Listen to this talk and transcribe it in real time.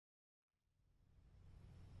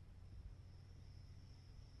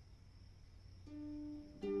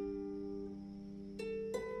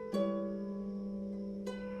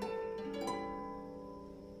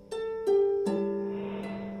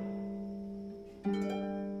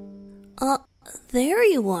Uh, there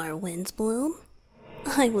you are, Windbloom.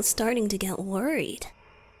 I was starting to get worried.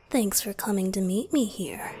 Thanks for coming to meet me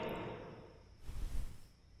here.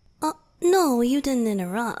 No, you didn't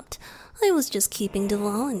interrupt. I was just keeping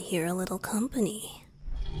Dvalin here a little company.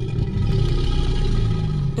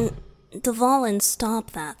 Dvalin,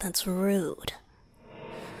 stop that. That's rude.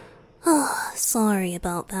 Sorry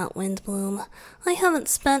about that, Windbloom. I haven't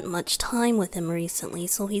spent much time with him recently,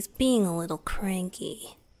 so he's being a little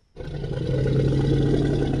cranky.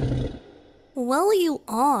 Well, you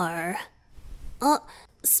are.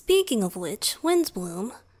 Speaking of which,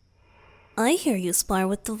 Windbloom, I hear you spar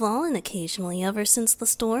with Dvalin occasionally ever since the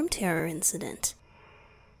Storm Terror incident.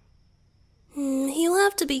 You'll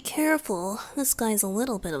have to be careful. This guy's a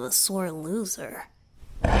little bit of a sore loser.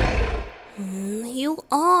 You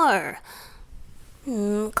are.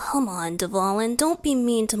 Come on, Dvalin, don't be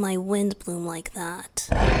mean to my Windbloom like that.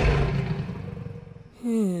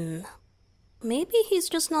 Maybe he's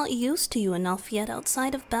just not used to you enough yet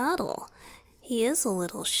outside of battle. He is a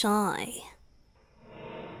little shy.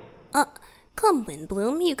 Come,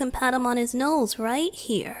 Windbloom, you can pat him on his nose right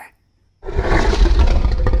here.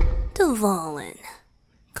 Dvalin.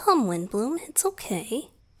 Come, Windbloom, it's okay.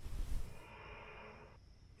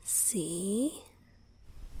 See?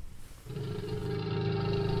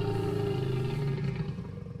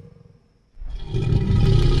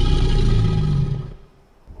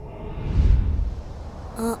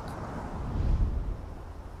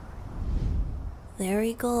 There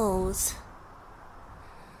he goes.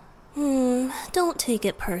 Don't take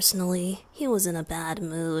it personally. He was in a bad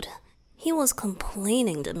mood. He was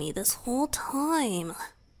complaining to me this whole time.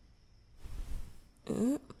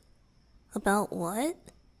 About what?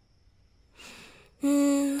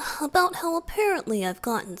 About how apparently I've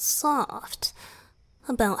gotten soft.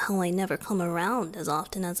 About how I never come around as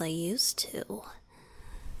often as I used to.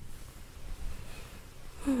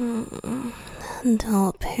 And how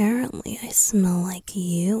apparently I smell like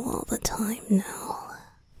you all the time now.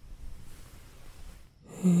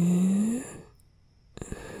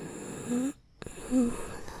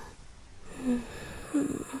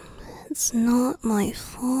 It's not my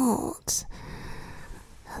fault.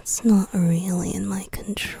 That's not really in my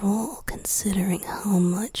control, considering how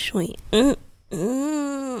much we...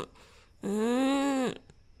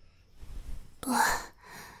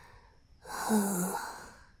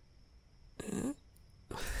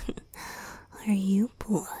 Are you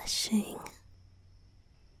blushing?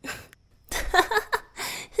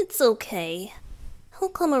 It's okay. He'll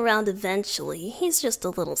come around eventually. He's just a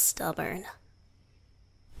little stubborn.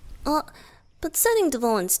 But setting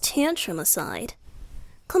Dvalin's tantrum aside,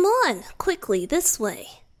 come on, quickly, this way.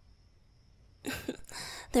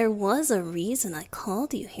 There was a reason I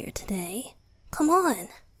called you here today. Come on.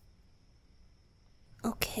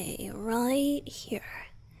 Okay, right here.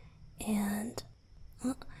 And...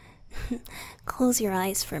 close your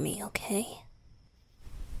eyes for me, okay?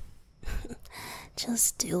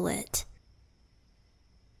 Just do it.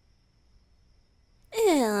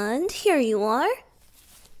 And here you are.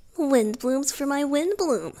 Windblooms for my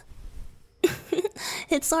Windbloom.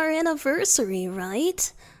 It's our anniversary,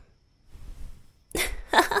 right?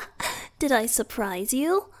 Did I surprise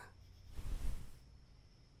you?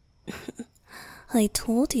 I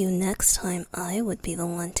told you next time I would be the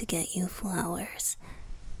one to get you flowers.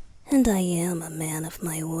 And I am a man of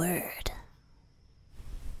my word.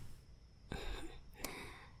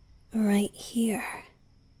 Right here.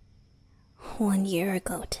 1 year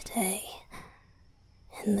ago today.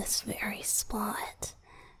 In this very spot.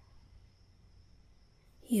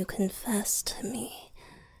 You confessed to me.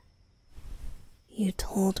 You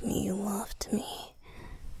told me you loved me.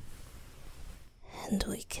 And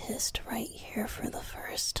we kissed right here for the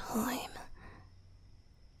first time.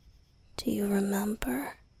 Do you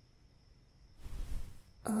remember?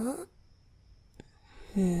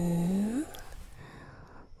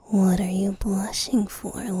 What are you blushing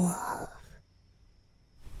for, love?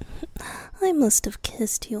 I must have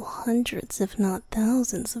kissed you hundreds, if not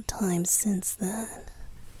thousands of times since then.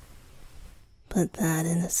 But that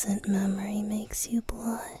innocent memory makes you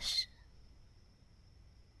blush.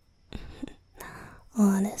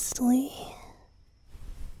 Honestly,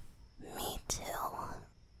 me too.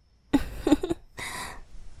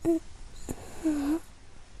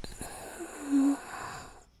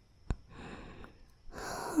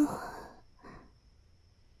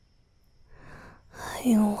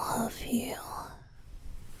 I love you.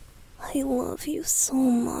 I love you so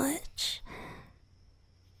much.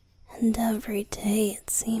 And every day it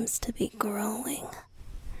seems to be growing.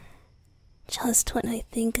 Just when I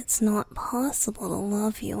think it's not possible to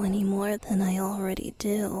love you any more than I already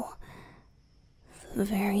do, the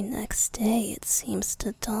very next day it seems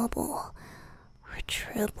to double or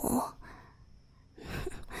triple.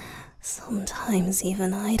 Sometimes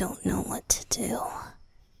even I don't know what to do.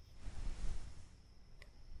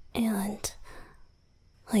 And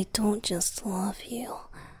I don't just love you.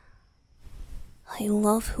 I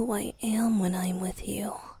love who I am when I'm with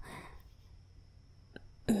you.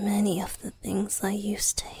 Many of the things I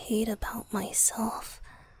used to hate about myself,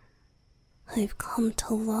 I've come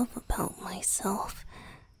to love about myself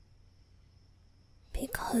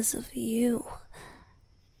because of you.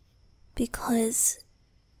 Because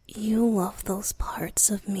you love those parts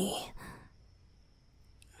of me.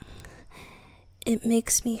 It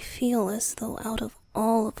makes me feel as though out of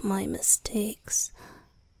all of my mistakes,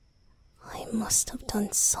 I must have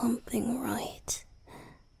done something right.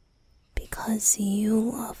 Because you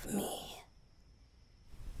love me.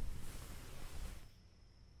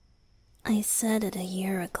 I said it a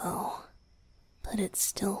year ago, but it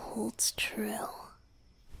still holds true.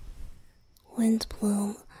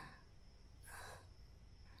 Windbloom,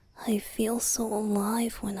 I feel so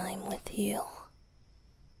alive when I'm with you.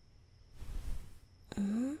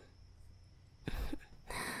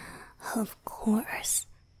 Of course,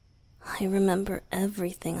 I remember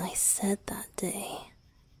everything I said that day.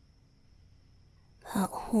 That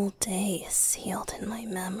whole day is sealed in my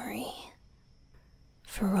memory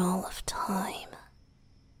for all of time.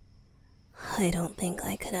 I don't think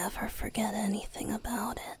I could ever forget anything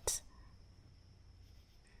about it.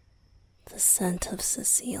 The scent of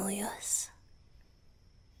Cecilia's,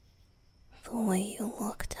 the way you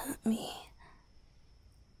looked at me,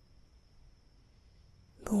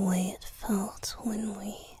 the way it felt when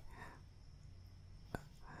we...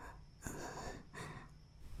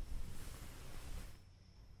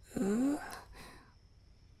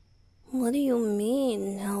 What do you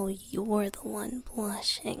mean now you're the one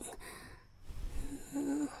blushing?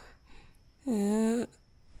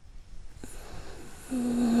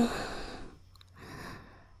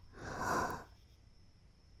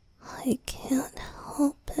 I can't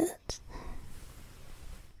help it.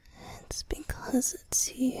 It's because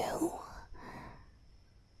it's you.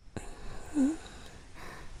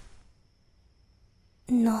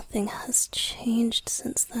 Nothing has changed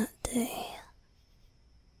since that day.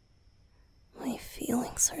 My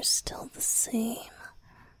feelings are still the same,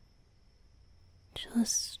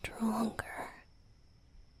 just stronger.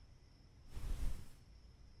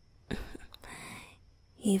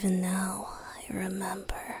 Even now, I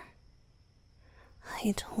remember.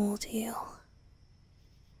 I told you.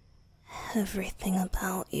 Everything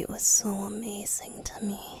about you was so amazing to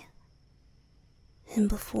me. And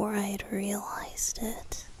before I had realized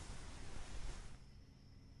it,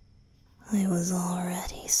 I was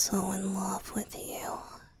already so in love with you.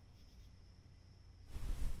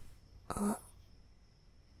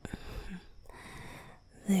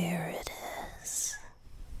 There it is.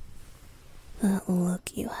 That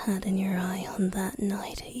look you had in your eye on that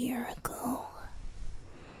night a year ago.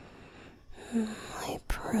 My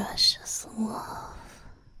precious love.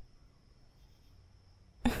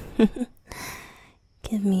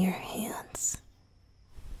 Give me your hands.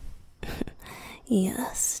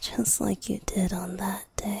 Yes, just like you did on that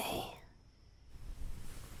day.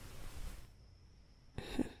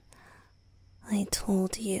 I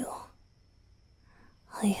told you,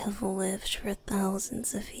 I have lived for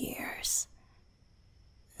thousands of years,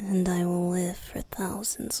 and I will live for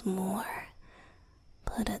thousands more,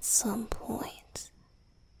 but at some point,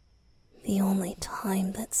 the only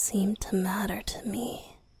time that seemed to matter to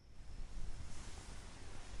me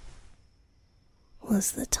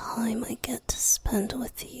was the time I get to spend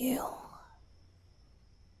with you.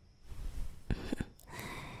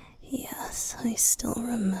 Yes, I still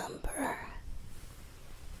remember.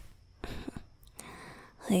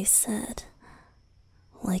 I said,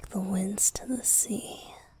 like the winds to the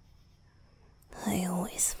sea, I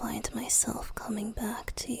always find myself coming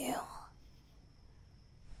back to you.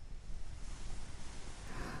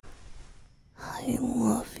 I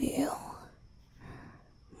love you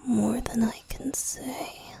more than I can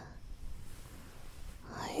say.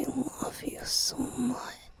 I love you so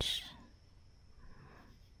much.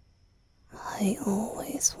 I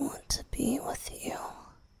always want to be with you.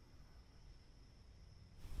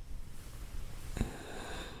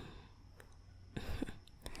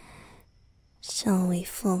 Shall we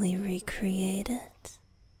fully recreate it?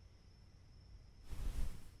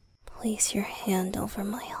 Place your hand over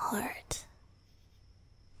my heart.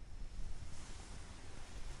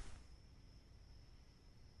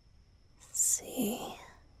 See,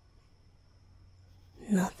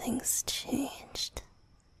 nothing's changed.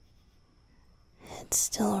 It heart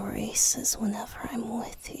still races whenever I'm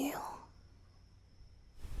with you.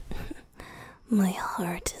 My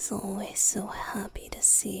heart is always so happy to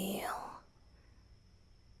see you.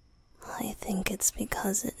 I think it's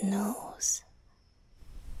because it knows.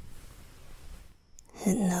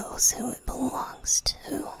 It knows who it belongs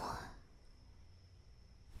to.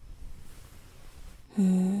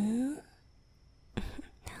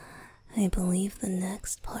 I believe the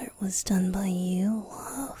next part was done by you,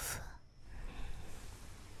 love.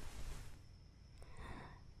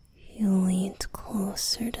 You leaned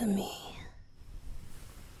closer to me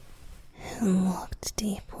and looked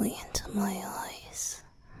deeply into my eyes.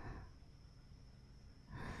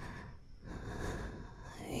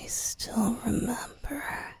 I still remember.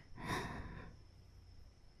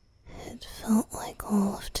 It felt like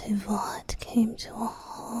all of Tevat came to a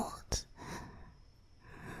halt.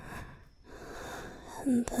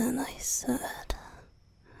 And then I said,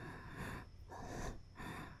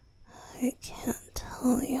 I can't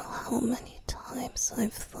tell you how many times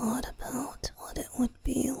I've thought about what it would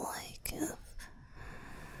be like if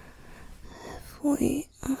we...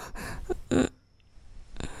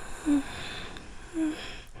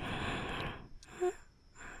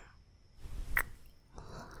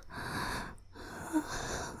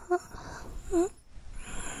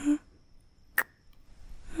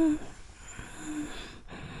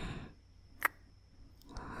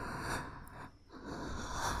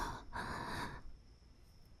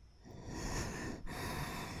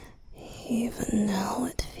 Even now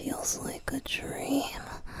it feels like a dream.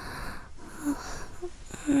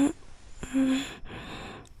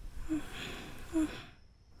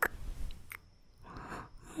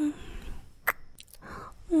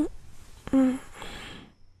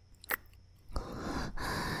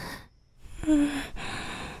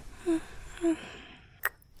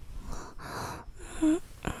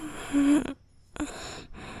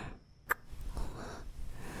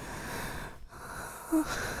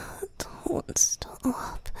 Don't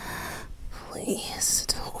stop. Please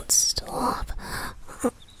don't stop.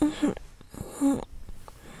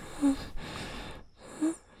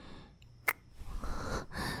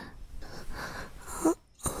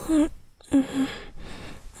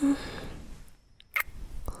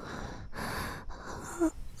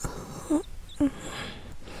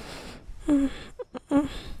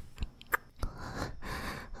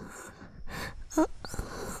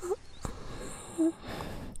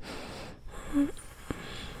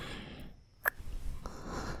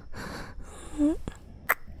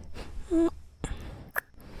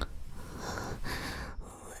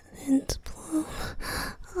 Wind bloom.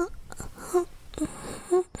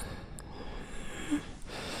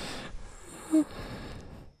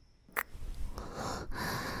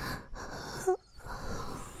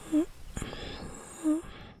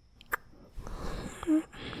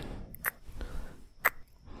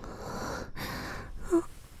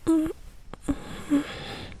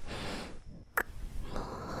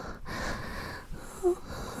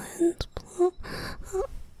 Wind bloom.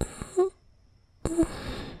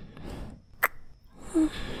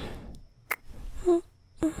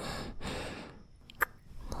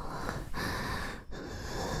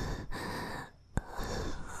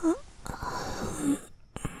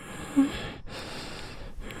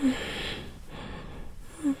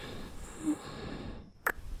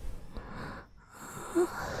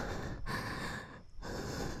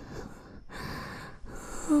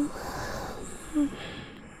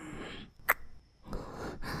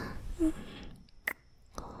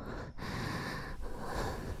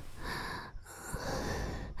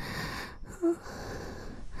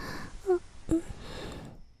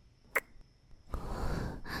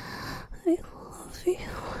 I love you.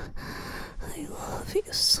 I love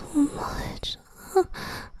you so much.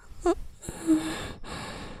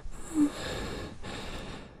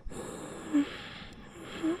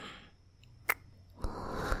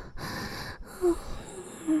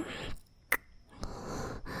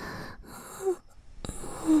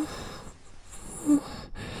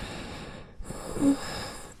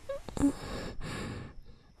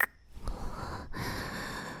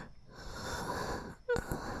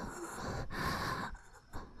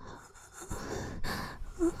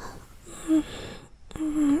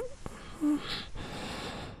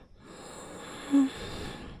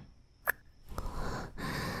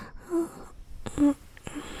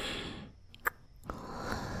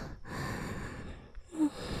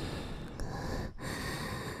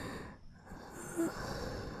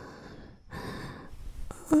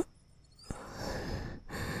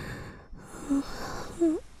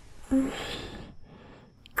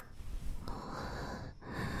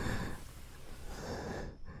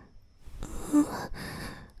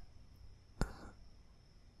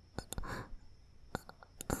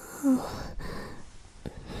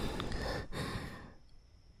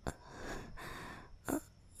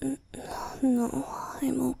 No,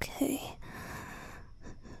 I'm okay.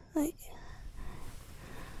 I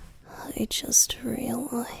just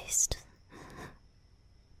realized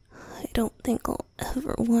I don't think I'll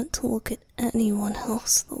ever want to look at anyone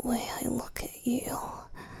else the way I look at you.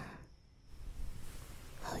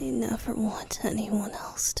 I never want anyone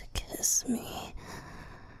else to kiss me.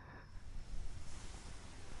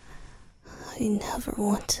 I never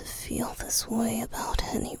want to feel this way about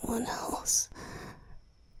anyone else.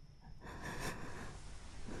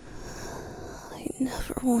 I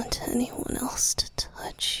never want anyone else to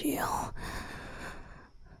touch you.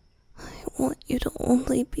 I want you to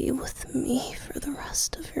only be with me for the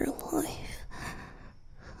rest of your life.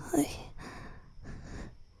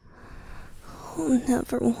 I'll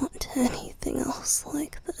never want anything else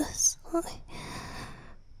like this.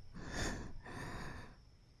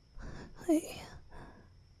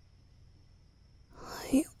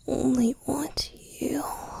 I only want you.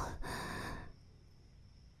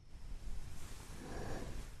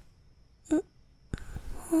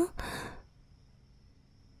 Huh?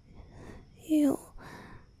 You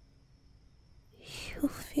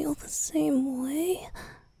feel the same way?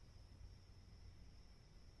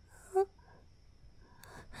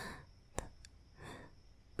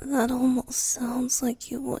 That almost sounds like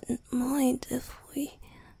you wouldn't mind if we...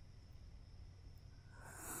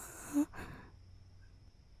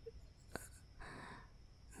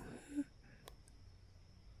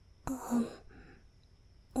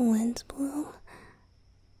 Windbloom?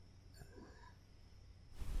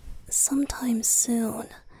 Sometime soon.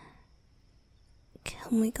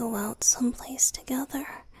 Can we go out someplace together?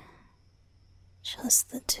 Just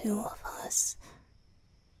the two of us.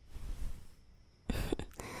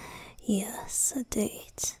 Yes, a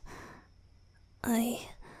date. I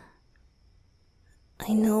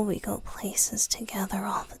know we go places together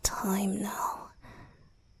all the time now.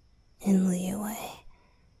 In Liyue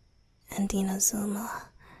and Inazuma.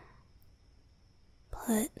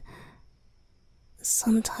 But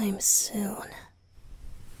sometime soon,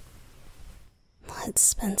 let's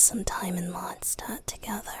spend some time in Mondstadt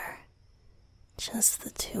together. Just the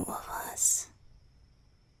two of us.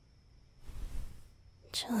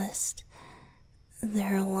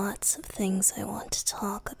 There are lots of things I want to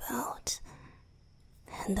talk about,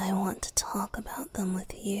 and I want to talk about them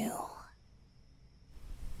with you.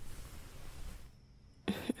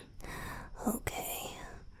 Okay,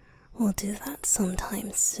 we'll do that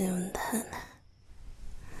sometime soon then.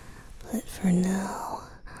 But for now,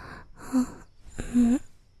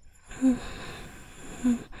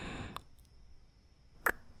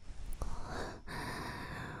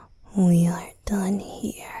 we are done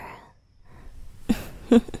here.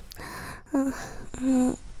 I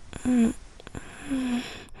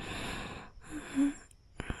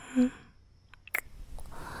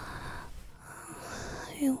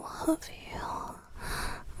love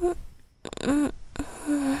you.